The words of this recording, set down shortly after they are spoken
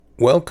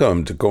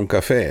Welcome to Con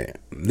Café.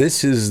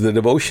 This is the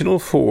devotional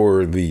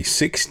for the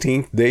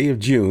 16th day of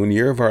June,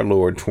 year of our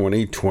Lord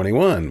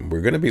 2021.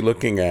 We're going to be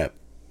looking at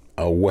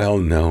a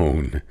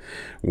well-known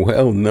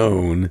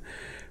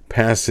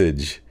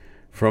passage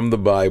from the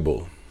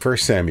Bible, 1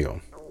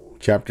 Samuel,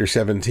 chapter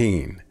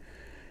 17.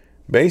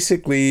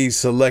 Basically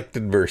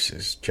selected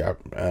verses.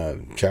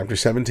 Chapter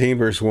 17,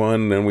 verse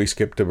 1, then we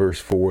skip to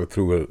verse 4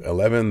 through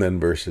 11, then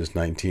verses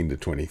 19 to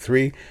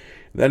 23,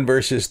 then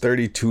verses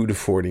 32 to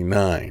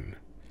 49.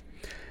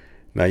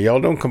 Now,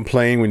 y'all don't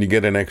complain when you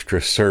get an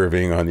extra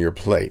serving on your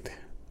plate.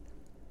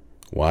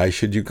 Why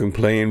should you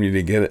complain when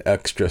you get an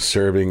extra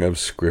serving of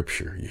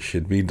Scripture? You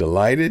should be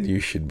delighted. You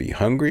should be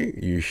hungry.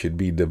 You should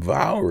be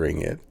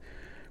devouring it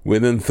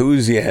with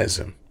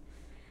enthusiasm.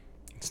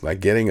 It's like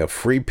getting a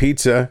free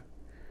pizza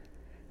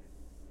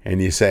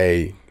and you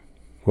say,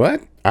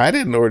 "What? I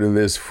didn't order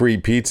this free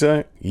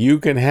pizza. You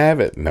can have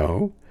it."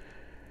 No.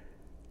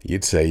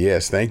 You'd say,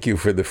 "Yes, thank you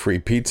for the free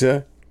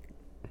pizza."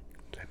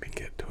 Let me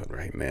get to it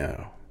right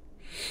now.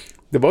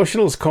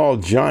 Devotional is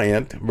called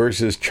Giant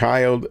versus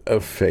Child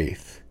of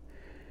Faith.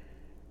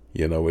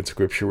 You know what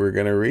scripture we're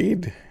going to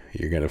read?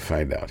 You're going to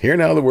find out. Hear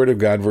now the word of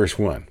God, verse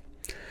 1.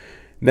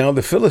 Now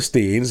the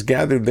Philistines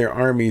gathered their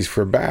armies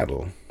for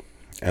battle,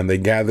 and they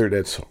gathered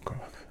at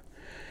Succoth.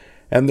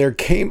 And there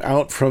came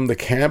out from the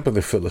camp of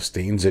the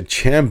Philistines a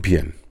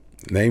champion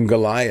named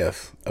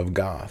Goliath of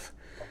Gath,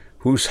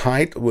 whose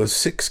height was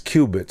 6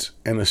 cubits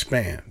and a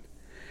span.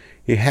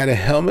 He had a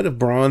helmet of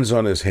bronze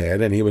on his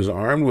head, and he was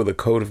armed with a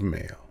coat of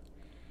mail.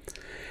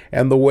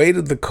 And the weight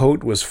of the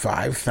coat was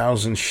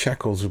 5,000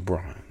 shekels of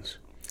bronze.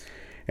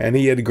 And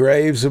he had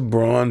greaves of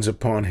bronze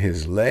upon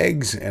his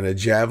legs, and a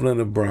javelin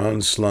of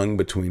bronze slung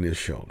between his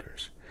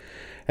shoulders.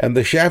 And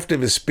the shaft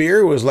of his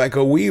spear was like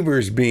a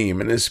weaver's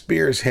beam, and his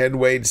spear's head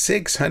weighed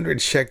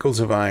 600 shekels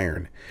of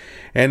iron.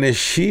 And his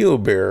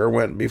shield-bearer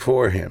went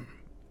before him.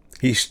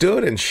 He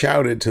stood and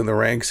shouted to the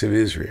ranks of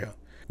Israel,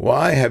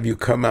 "Why have you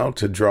come out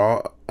to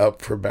draw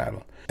up for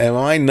battle? Am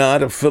I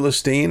not a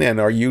Philistine, and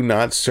are you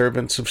not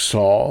servants of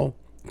Saul?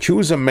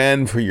 Choose a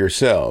man for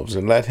yourselves,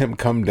 and let him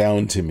come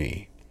down to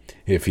me.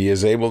 If he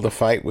is able to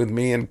fight with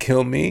me and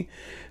kill me,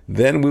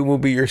 then we will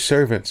be your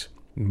servants.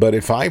 But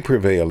if I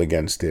prevail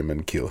against him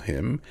and kill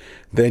him,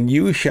 then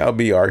you shall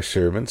be our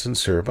servants and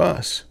serve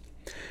us."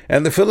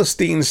 And the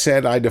Philistines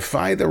said, "I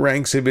defy the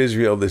ranks of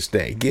Israel this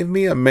day. Give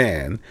me a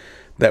man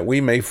that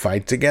we may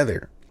fight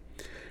together."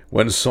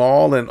 When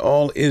Saul and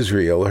all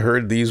Israel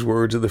heard these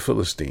words of the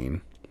Philistine,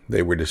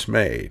 they were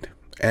dismayed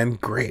and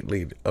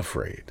greatly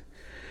afraid.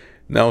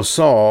 Now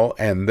Saul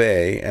and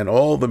they and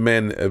all the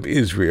men of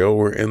Israel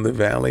were in the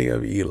valley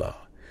of Elah,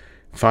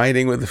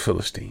 fighting with the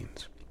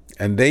Philistines.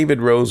 And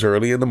David rose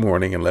early in the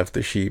morning and left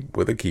the sheep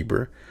with a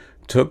keeper,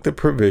 took the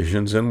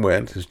provisions, and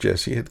went as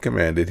Jesse had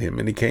commanded him.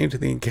 And he came to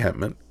the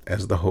encampment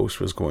as the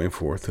host was going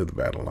forth to the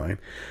battle line,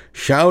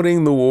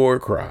 shouting the war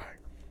cry.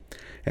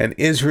 And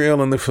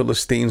Israel and the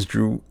Philistines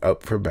drew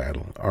up for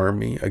battle,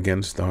 army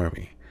against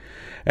army.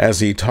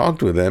 As he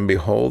talked with them,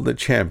 behold, the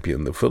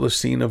champion, the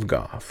Philistine of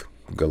Gath,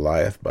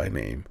 Goliath by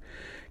name,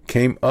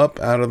 came up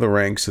out of the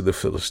ranks of the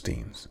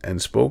Philistines,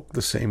 and spoke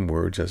the same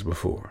words as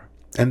before.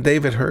 And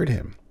David heard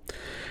him.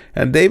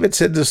 And David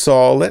said to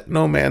Saul, "Let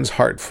no man's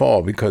heart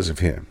fall because of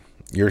him.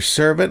 Your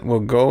servant will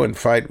go and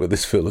fight with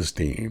this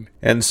Philistine."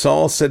 And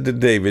Saul said to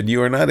David,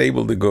 "You are not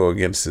able to go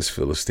against this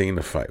Philistine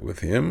to fight with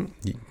him.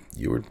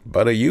 You are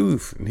but a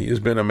youth, and he has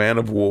been a man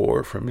of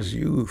war from his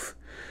youth."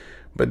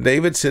 But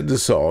David said to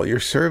Saul, "Your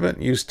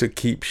servant used to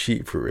keep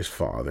sheep for his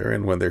father,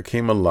 and when there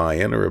came a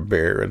lion or a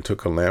bear and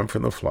took a lamb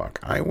from the flock,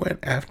 I went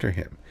after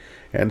him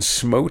and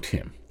smote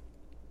him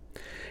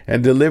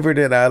and delivered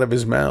it out of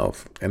his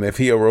mouth. And if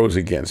he arose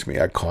against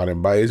me, I caught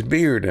him by his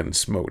beard and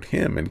smote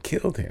him and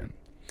killed him.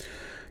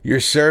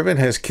 Your servant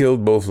has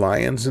killed both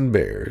lions and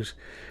bears,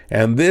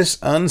 and this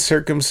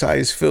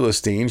uncircumcised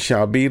Philistine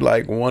shall be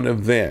like one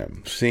of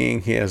them,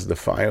 seeing he has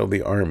defiled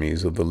the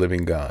armies of the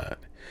living God."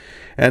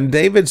 And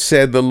David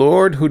said, "The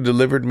Lord who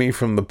delivered me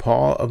from the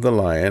paw of the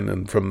lion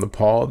and from the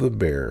paw of the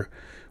bear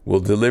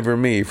will deliver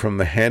me from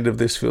the hand of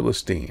this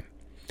Philistine."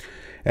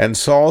 And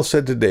Saul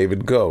said to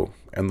David, "Go,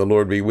 and the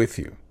Lord be with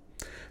you."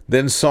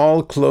 Then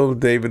Saul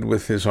clothed David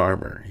with his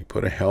armor. He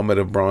put a helmet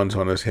of bronze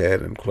on his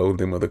head and clothed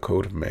him with a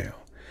coat of mail.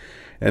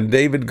 And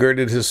David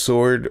girded his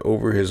sword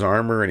over his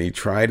armor, and he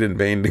tried in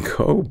vain to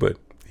go, but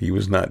he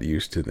was not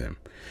used to them.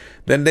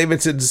 Then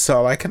David said to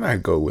Saul, "I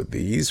cannot go with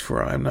these,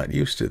 for I am not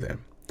used to them."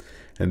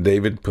 And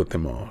David put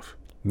them off.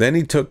 Then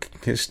he took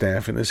his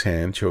staff in his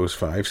hand, chose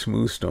 5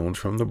 smooth stones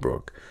from the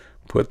brook,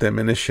 put them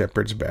in his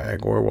shepherd's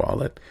bag or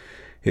wallet.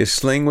 His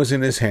sling was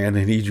in his hand,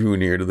 and he drew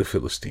near to the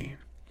Philistine.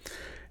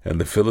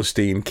 And the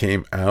Philistine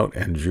came out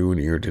and drew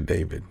near to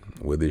David,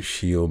 with his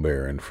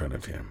shield-bearer in front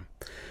of him.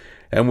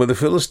 And when the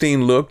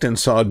Philistine looked and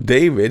saw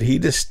David, he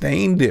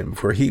disdained him,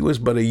 for he was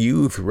but a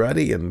youth,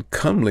 ruddy and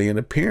comely in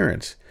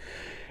appearance.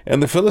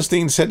 And the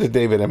Philistine said to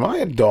David, "Am I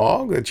a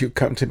dog that you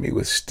come to me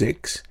with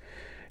sticks?"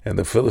 And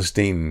the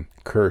Philistine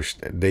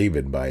cursed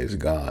David by his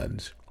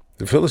gods.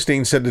 The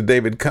Philistine said to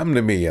David, "Come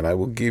to me, and I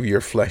will give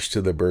your flesh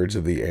to the birds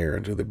of the air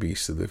and to the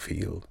beasts of the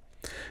field."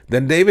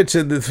 Then David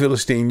said to the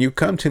Philistine, "You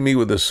come to me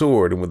with a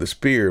sword and with a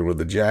spear and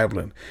with a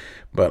javelin,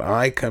 but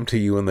I come to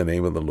you in the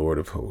name of the Lord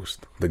of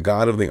hosts, the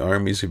God of the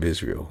armies of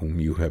Israel, whom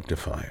you have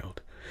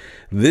defiled.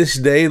 This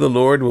day the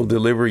Lord will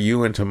deliver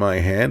you into my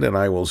hand, and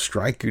I will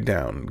strike you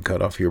down and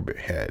cut off your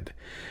head.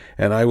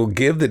 And I will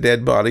give the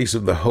dead bodies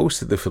of the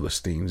host of the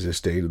Philistines this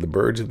day to the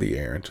birds of the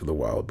air and to the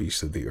wild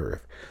beasts of the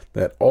earth,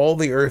 that all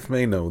the earth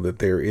may know that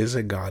there is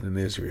a God in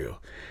Israel,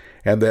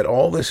 and that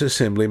all this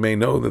assembly may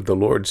know that the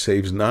Lord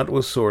saves not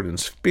with sword and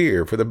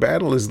spear, for the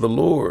battle is the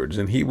Lord's,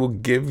 and he will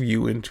give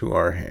you into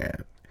our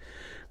hand."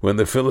 When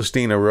the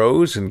Philistine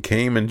arose and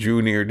came and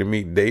drew near to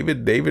meet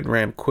David, David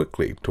ran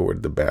quickly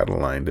toward the battle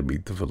line to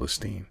meet the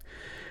Philistine.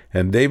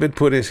 And David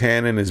put his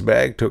hand in his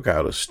bag, took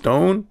out a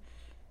stone,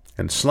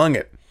 and slung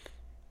it,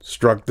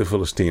 struck the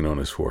Philistine on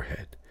his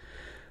forehead.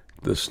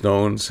 The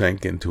stone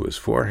sank into his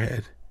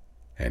forehead,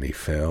 and he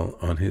fell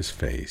on his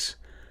face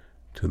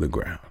to the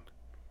ground.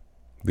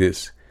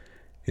 This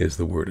is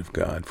the word of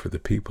God for the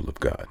people of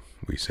God.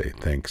 We say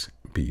thanks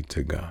be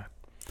to God.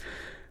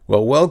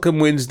 Well, welcome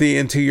Wednesday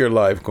into your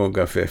life, Con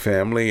Café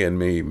family, and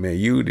may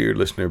you, dear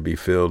listener, be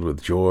filled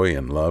with joy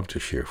and love to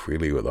share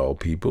freely with all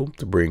people,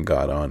 to bring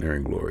God honor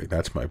and glory.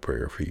 That's my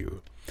prayer for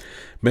you.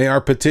 May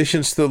our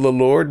petitions to the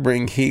Lord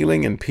bring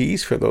healing and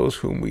peace for those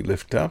whom we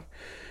lift up.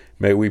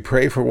 May we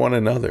pray for one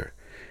another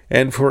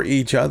and for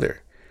each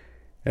other.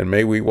 And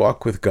may we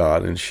walk with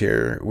God and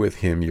share with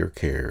him your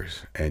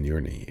cares and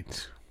your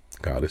needs.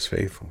 God is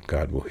faithful.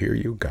 God will hear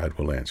you. God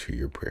will answer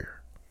your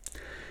prayer.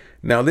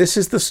 Now, this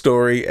is the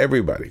story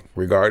everybody,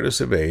 regardless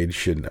of age,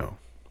 should know.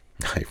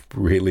 I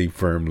really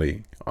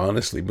firmly,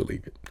 honestly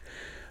believe it.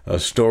 A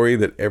story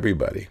that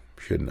everybody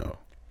should know.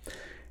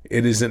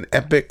 It is an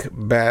epic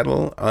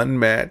battle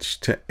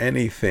unmatched to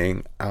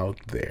anything out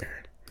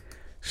there.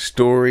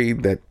 Story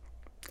that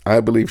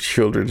I believe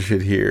children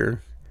should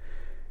hear.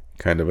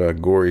 Kind of a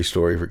gory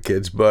story for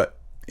kids, but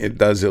it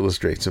does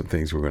illustrate some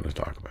things we're going to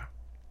talk about.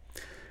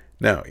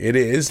 Now, it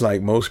is,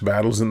 like most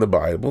battles in the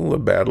Bible, a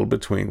battle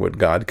between what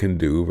God can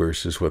do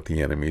versus what the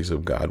enemies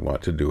of God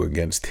want to do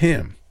against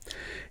him.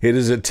 It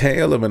is a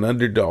tale of an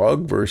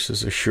underdog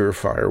versus a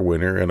surefire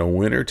winner and a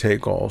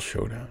winner-take-all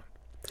showdown.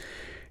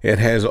 It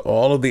has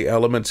all of the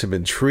elements of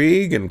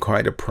intrigue and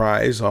quite a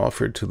prize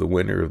offered to the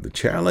winner of the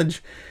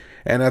challenge.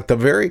 And at the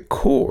very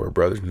core,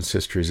 brothers and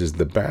sisters, is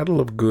the battle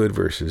of good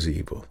versus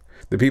evil.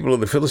 The people of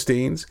the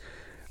Philistines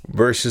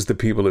versus the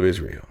people of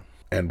Israel.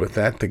 And with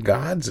that, the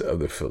gods of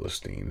the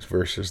Philistines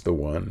versus the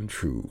one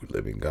true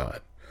living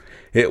God.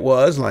 It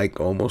was,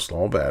 like almost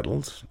all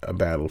battles, a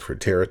battle for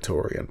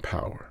territory and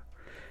power.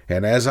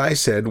 And as I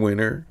said,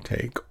 winner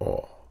take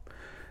all.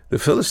 The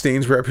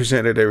Philistines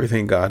represented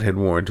everything God had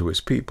warned to his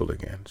people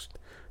against.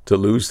 To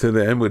lose to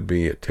them would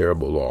be a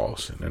terrible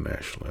loss and a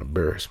national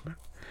embarrassment.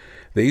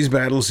 These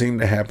battles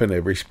seemed to happen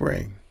every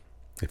spring.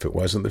 If it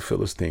wasn't the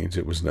Philistines,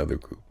 it was another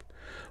group,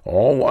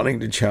 all wanting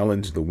to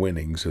challenge the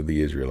winnings of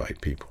the Israelite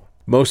people.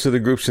 Most of the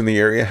groups in the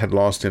area had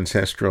lost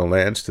ancestral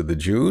lands to the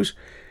Jews,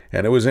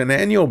 and it was an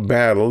annual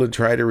battle to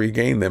try to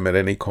regain them at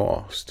any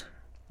cost.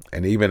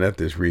 And even at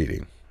this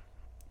reading,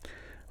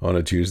 on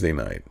a Tuesday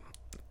night,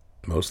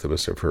 most of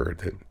us have heard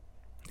that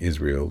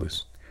Israel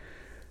is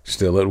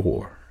still at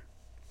war.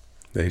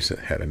 They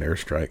had an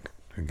airstrike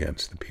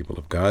against the people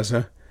of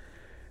Gaza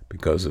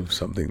because of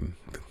something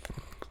the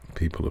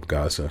people of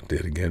Gaza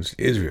did against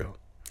Israel.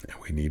 And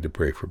we need to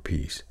pray for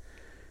peace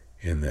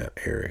in that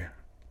area.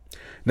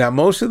 Now,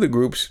 most of the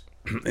groups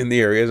in the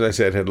area, as I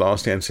said, had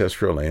lost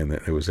ancestral land.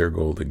 It was their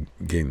goal to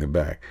gain them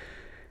back.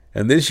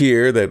 And this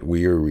year that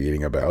we are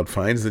reading about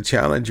finds the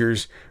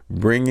challengers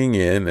bringing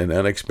in an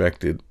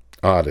unexpected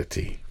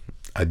oddity,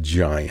 a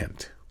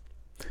giant.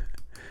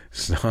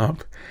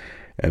 Stop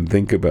and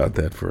think about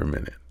that for a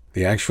minute.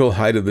 The actual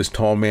height of this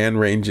tall man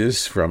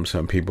ranges from,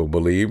 some people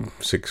believe,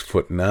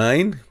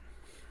 6'9"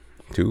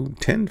 to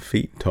 10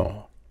 feet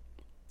tall.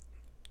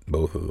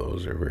 Both of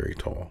those are very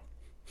tall.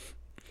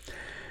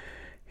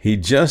 He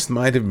just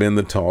might have been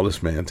the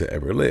tallest man to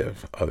ever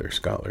live, other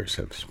scholars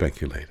have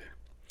speculated.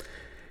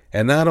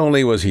 And not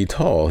only was he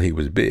tall, he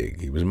was big,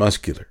 he was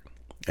muscular,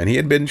 and he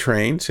had been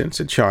trained since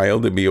a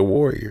child to be a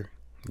warrior.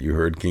 You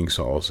heard King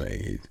Saul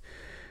say,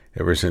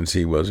 ever since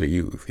he was a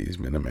youth, he's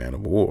been a man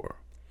of war.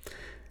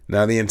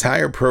 Now, the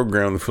entire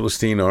program of the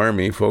Philistine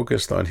army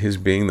focused on his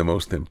being the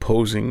most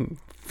imposing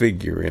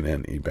figure in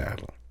any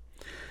battle.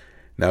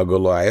 Now,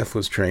 Goliath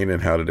was trained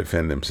in how to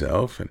defend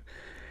himself, and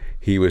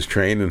he was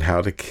trained in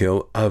how to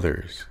kill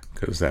others,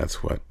 because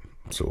that's what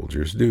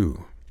soldiers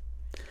do.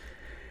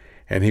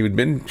 And he had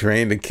been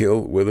trained to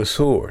kill with a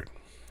sword.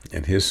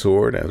 And his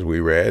sword, as we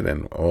read,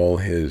 and all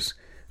his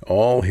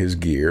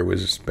gear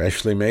was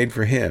especially made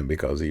for him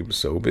because he was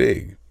so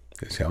big.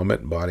 His helmet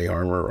and body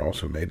armor were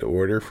also made to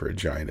order for a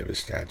giant of his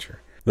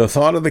stature. The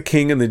thought of the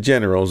king and the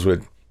generals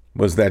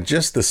was that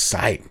just the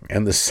sight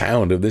and the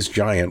sound of this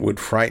giant would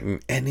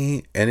frighten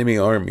any enemy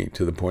army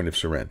to the point of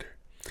surrender.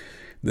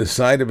 The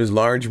sight of his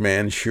large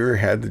man sure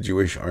had the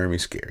Jewish army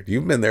scared.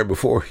 You've been there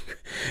before.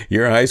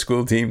 Your high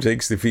school team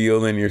takes the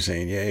field and you're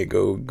saying, "Yay,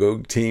 go, go,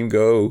 team,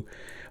 go."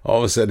 All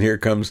of a sudden, here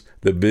comes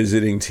the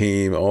visiting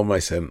team. All of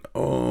a sudden,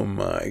 oh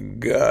my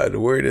God,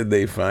 where did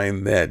they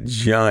find that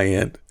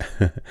giant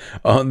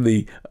on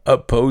the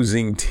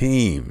opposing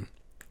team?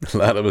 A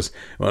lot of us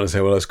want to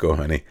say, "Well, let's go,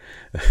 honey.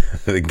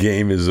 The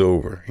game is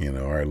over."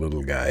 Our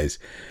little guys.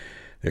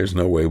 There's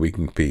no way we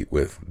can compete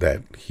with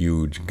that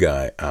huge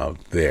guy out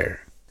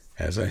there.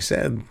 As I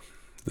said,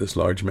 this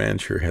large man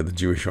sure had the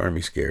Jewish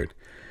army scared.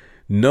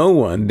 No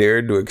one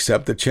dared to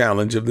accept the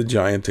challenge of the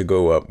giant to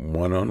go up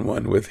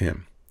one-on-one with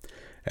him.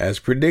 As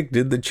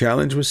predicted, the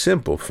challenge was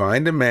simple.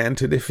 "Find a man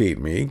to defeat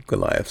me,"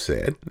 Goliath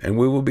said, "and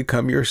we will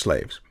become your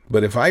slaves.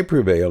 But if I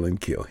prevail and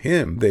kill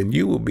him, then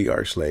you will be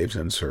our slaves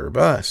and serve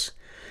us."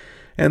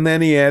 And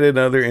then he added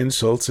other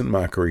insults and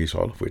mockeries,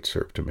 all of which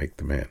served to make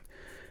the man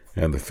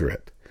and the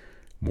threat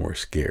more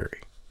scary.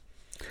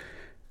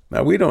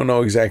 Now, we don't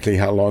know exactly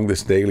how long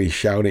this daily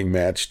shouting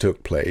match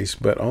took place,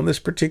 but on this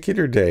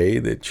particular day,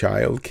 the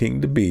child king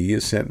to be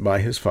is sent by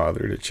his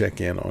father to check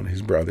in on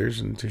his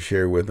brothers and to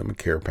share with them a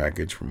care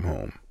package from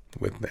home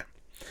with them.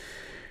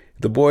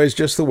 The boy is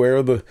just aware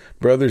of the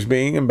brothers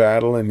being in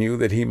battle and knew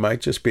that he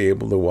might just be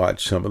able to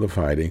watch some of the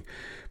fighting,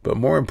 but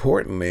more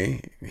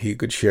importantly, he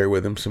could share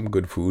with them some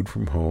good food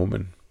from home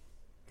and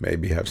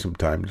maybe have some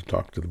time to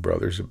talk to the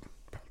brothers about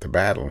the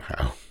battle,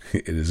 how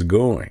it is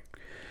going.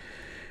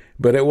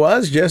 But it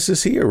was just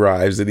as he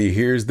arrives that he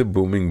hears the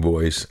booming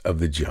voice of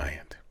the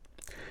giant.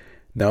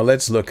 Now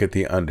let's look at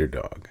the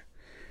underdog.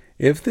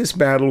 If this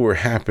battle were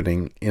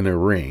happening in a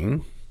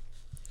ring,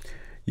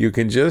 you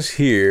can just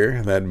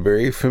hear that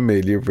very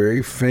familiar,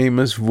 very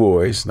famous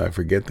voice, and I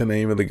forget the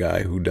name of the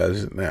guy who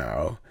does it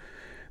now,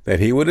 that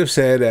he would have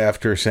said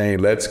after saying,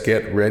 "Let's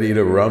get ready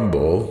to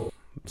rumble,"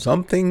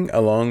 something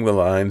along the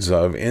lines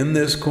of, "In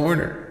this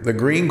corner, the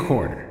green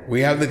corner,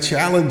 we have the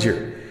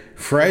challenger,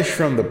 fresh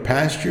from the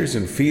pastures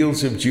and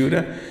fields of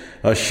Judah,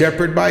 a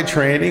shepherd by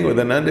training with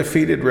an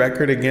undefeated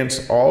record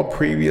against all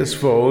previous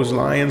foes,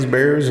 lions,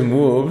 bears, and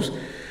wolves,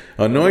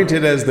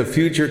 anointed as the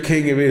future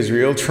king of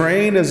Israel,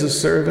 trained as a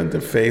servant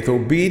of faith,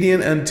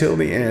 obedient until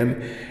the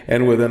end,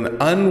 and with an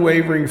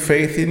unwavering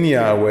faith in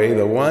Yahweh,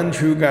 the one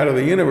true God of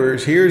the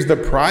universe. Here's the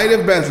pride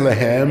of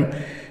Bethlehem,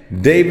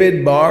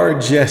 David Bar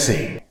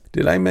Jesse."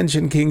 Did I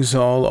mention King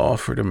Saul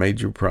offered a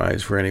major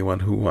prize for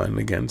anyone who won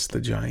against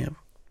the giant?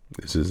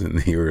 This is in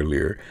the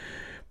earlier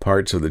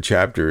parts of the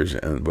chapters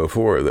and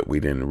before that we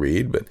didn't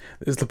read, but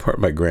this is the part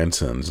my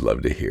grandsons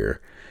love to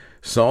hear.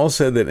 Saul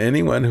said that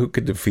anyone who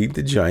could defeat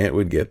the giant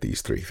would get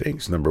these three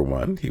things. Number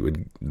one,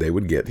 they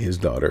would get his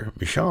daughter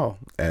Michal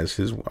as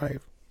his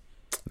wife.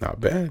 Not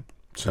bad.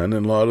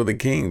 Son-in-law to the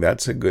king.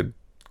 That's a good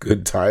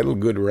title,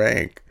 good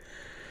rank.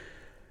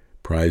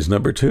 Prize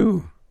number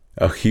two,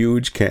 a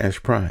huge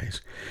cash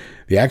prize.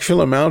 The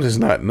actual amount is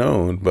not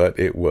known, but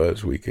it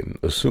was, we can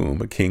assume,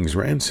 a king's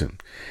ransom.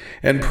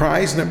 And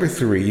prize number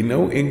three,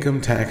 no income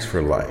tax for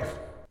life.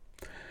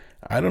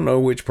 I don't know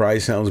which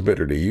prize sounds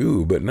better to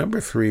you, but number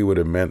three would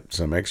have meant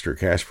some extra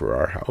cash for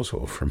our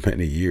household for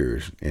many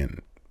years in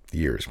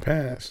years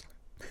past.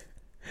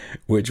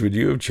 Which would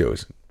you have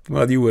chosen?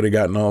 Well, you would have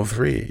gotten all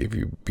three if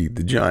you beat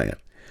the giant.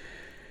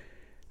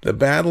 The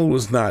battle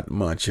was not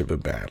much of a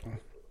battle.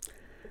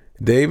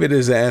 David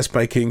is asked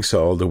by King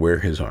Saul to wear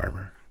his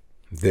armor.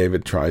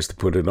 David tries to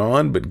put it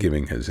on, but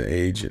given his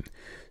age and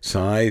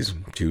size,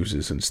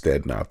 chooses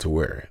instead not to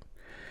wear it.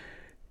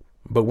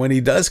 But when he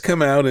does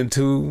come out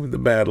into the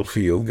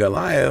battlefield,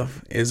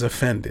 Goliath is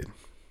offended.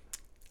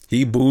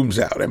 He booms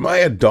out, "Am I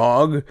a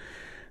dog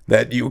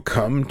that you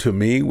come to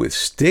me with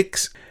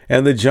sticks?"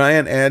 And the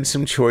giant adds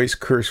some choice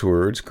curse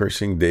words,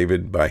 cursing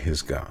David by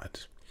his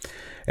gods.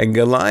 And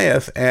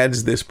Goliath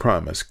adds this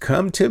promise,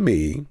 "Come to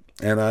me,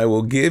 and I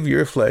will give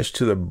your flesh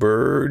to the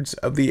birds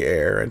of the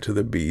air and to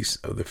the beasts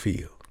of the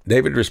field."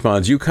 David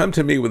responds, "You come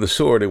to me with a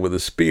sword and with a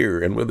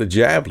spear and with a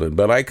javelin,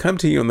 but I come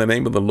to you in the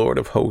name of the Lord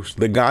of hosts,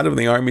 the God of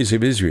the armies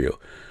of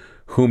Israel,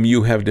 whom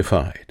you have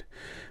defied.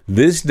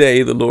 This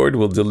day the Lord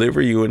will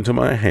deliver you into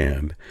my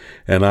hand,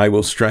 and I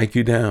will strike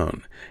you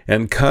down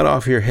and cut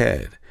off your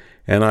head,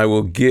 and I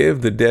will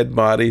give the dead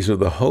bodies of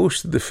the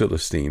host of the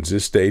Philistines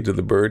this day to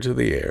the birds of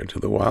the air, to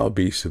the wild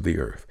beasts of the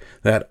earth,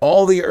 that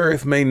all the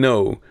earth may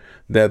know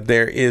that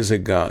there is a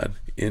God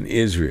in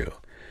Israel,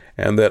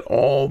 and that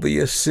all the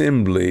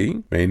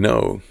assembly may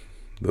know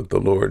that the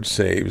Lord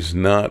saves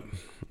not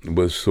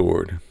with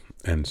sword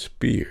and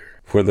spear.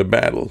 For the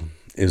battle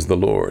is the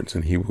Lord's,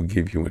 and he will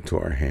give you into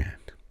our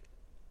hand."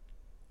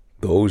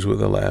 Those were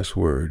the last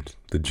words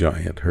the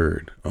giant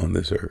heard on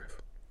this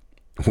earth.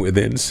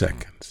 Within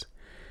seconds,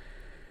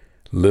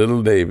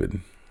 little David,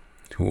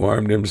 who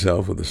armed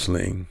himself with a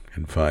sling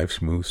and 5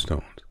 smooth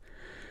stones,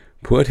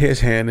 put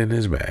his hand in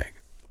his bag,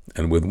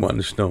 and with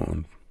one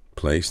stone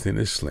placed in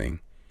his sling,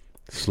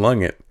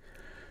 slung it,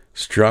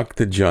 struck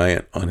the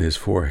giant on his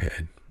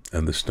forehead,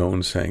 and the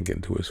stone sank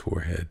into his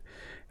forehead,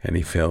 and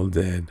he fell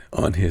dead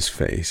on his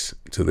face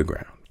to the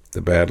ground.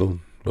 The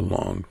battle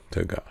belonged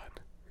to God.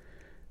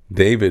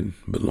 David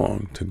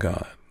belonged to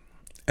God.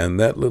 And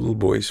that little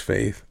boy's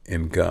faith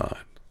in God,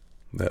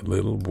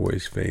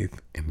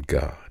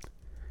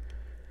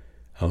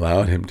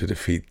 allowed him to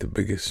defeat the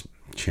biggest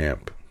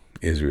champ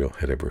Israel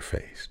had ever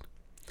faced.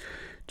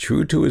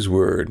 True to his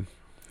word,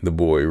 the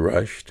boy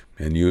rushed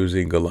and,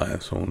 using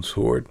Goliath's own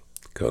sword,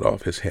 cut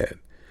off his head,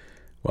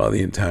 while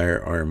the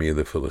entire army of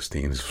the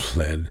Philistines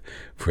fled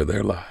for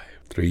their lives.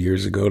 3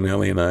 years ago,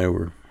 Nellie and I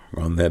were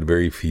on that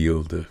very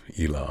field of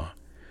Elah.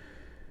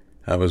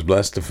 I was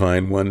blessed to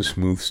find one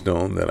smooth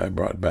stone that I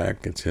brought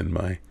back. It's in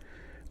my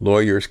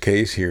lawyer's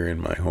case here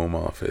in my home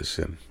office,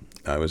 and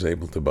I was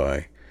able to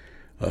buy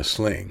a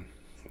sling,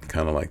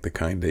 kind of like the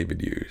kind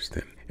David used.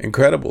 And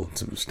incredible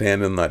to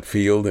stand in that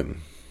field and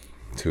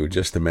to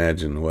just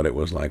imagine what it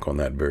was like on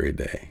that very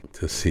day,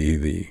 to see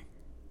the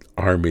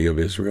army of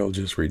Israel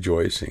just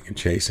rejoicing and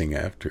chasing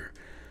after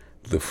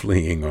the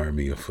fleeing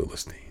army of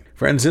Philistine.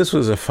 Friends, this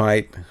was a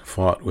fight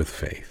fought with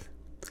faith.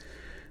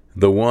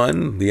 The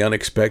one, the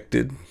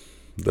unexpected,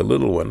 the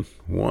little one,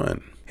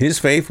 won. His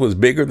faith was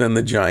bigger than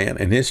the giant,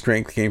 and his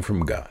strength came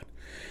from God.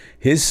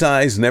 His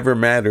size never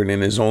mattered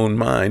in his own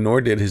mind,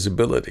 nor did his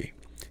ability.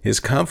 His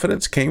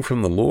confidence came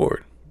from the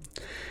Lord.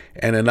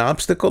 And an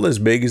obstacle as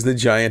big as the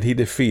giant he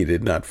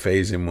defeated not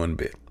faze him one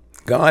bit.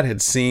 God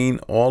had seen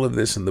all of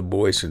this in the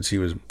boy since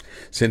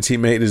he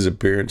made his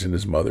appearance in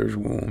his mother's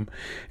womb.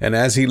 And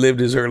as he lived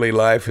his early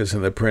life as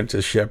an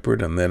apprentice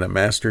shepherd and then a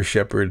master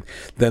shepherd,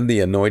 then the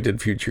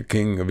anointed future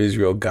king of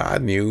Israel,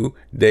 God knew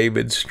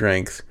David's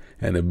strength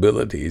and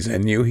abilities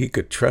and knew he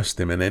could trust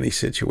him in any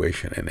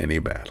situation, in any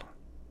battle.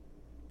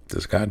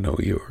 Does God know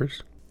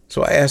yours?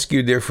 So I ask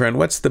you, dear friend,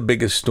 what's the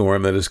biggest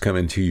storm that has come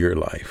into your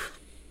life?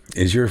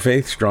 Is your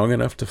faith strong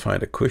enough to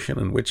find a cushion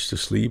on which to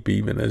sleep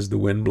even as the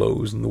wind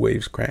blows and the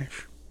waves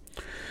crash?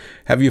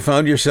 Have you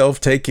found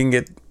yourself taking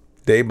it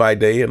day by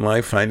day in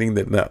life, finding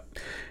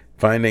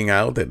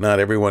out that not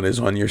everyone is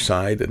on your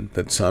side and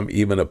that some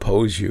even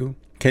oppose you?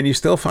 Can you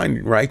still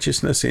find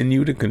righteousness in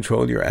you to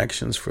control your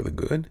actions for the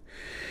good?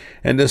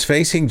 And does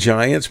facing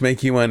giants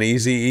make you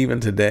uneasy even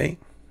today?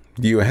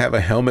 Do you have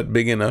a helmet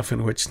big enough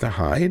in which to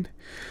hide?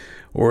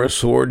 Or a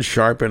sword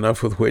sharp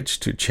enough with which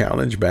to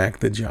challenge back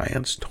the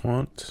giant's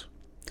taunts?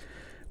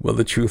 Well,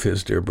 the truth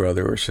is, dear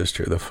brother or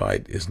sister, the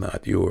fight is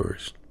not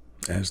yours.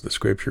 As the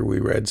scripture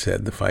we read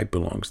said, the fight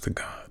belongs to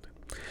God.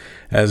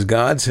 As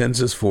God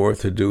sends us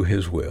forth to do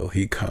his will,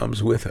 he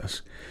comes with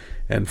us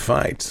and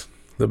fights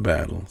the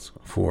battles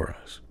for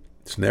us.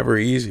 It's never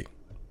easy.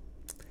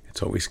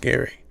 It's always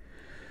scary.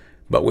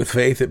 But with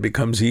faith, it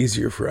becomes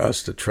easier for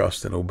us to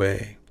trust and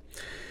obey.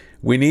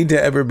 We need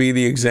to ever be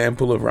the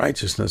example of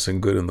righteousness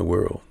and good in the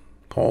world.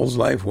 Paul's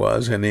life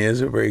was and is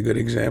a very good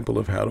example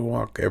of how to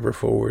walk ever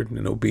forward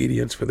in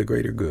obedience for the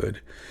greater good.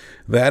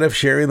 That of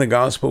sharing the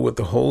gospel with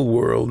the whole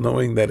world,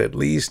 knowing that at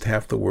least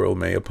half the world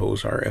may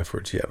oppose our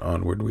efforts, yet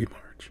onward we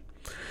march.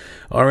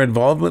 Our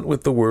involvement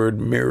with the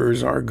word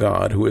mirrors our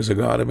God, who is a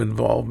God of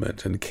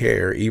involvement and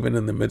care, even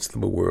in the midst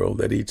of a world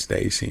that each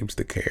day seems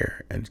to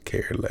care and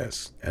care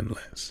less and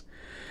less.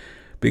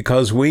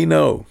 Because we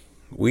know,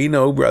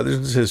 brothers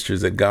and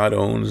sisters, that God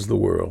owns the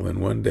world,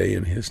 and one day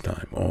in his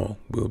time, all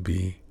will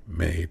be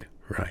made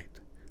right.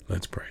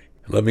 Let's pray.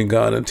 Loving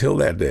God, until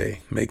that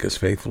day, make us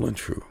faithful and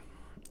true.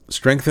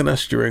 Strengthen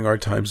us during our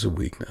times of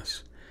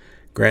weakness.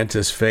 Grant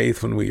us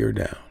faith when we are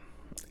down.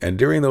 And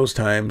during those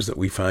times that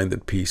we find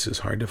that peace is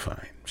hard to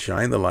find,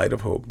 shine the light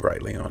of hope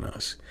brightly on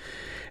us.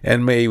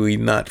 And may we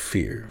not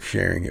fear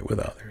sharing it with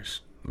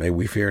others. May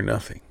we fear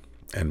nothing.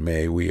 And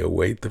may we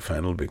await the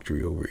final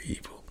victory over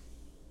evil.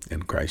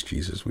 In Christ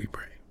Jesus we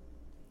pray.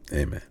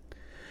 Amen.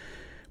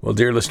 Well,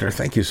 dear listener,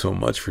 thank you so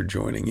much for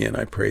joining in.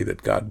 I pray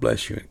that God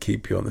bless you and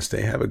keep you on this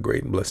day. Have a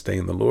great and blessed day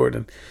in the Lord.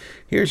 And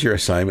here's your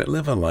assignment.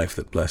 Live a life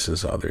that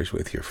blesses others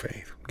with your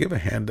faith. Give a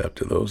hand up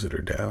to those that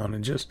are down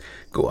and just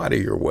go out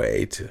of your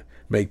way to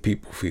make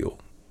people feel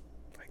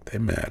like they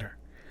matter.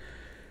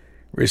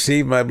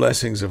 Receive my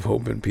blessings of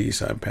hope and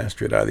peace. I'm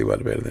Pastor Adi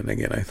Valverde. And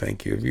again, I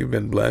thank you. If you've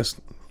been blessed,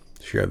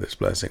 share this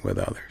blessing with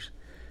others.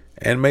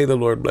 And may the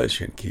Lord bless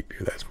you and keep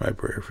you. That's my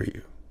prayer for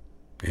you.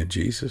 In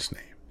Jesus'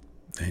 name,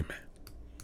 amen.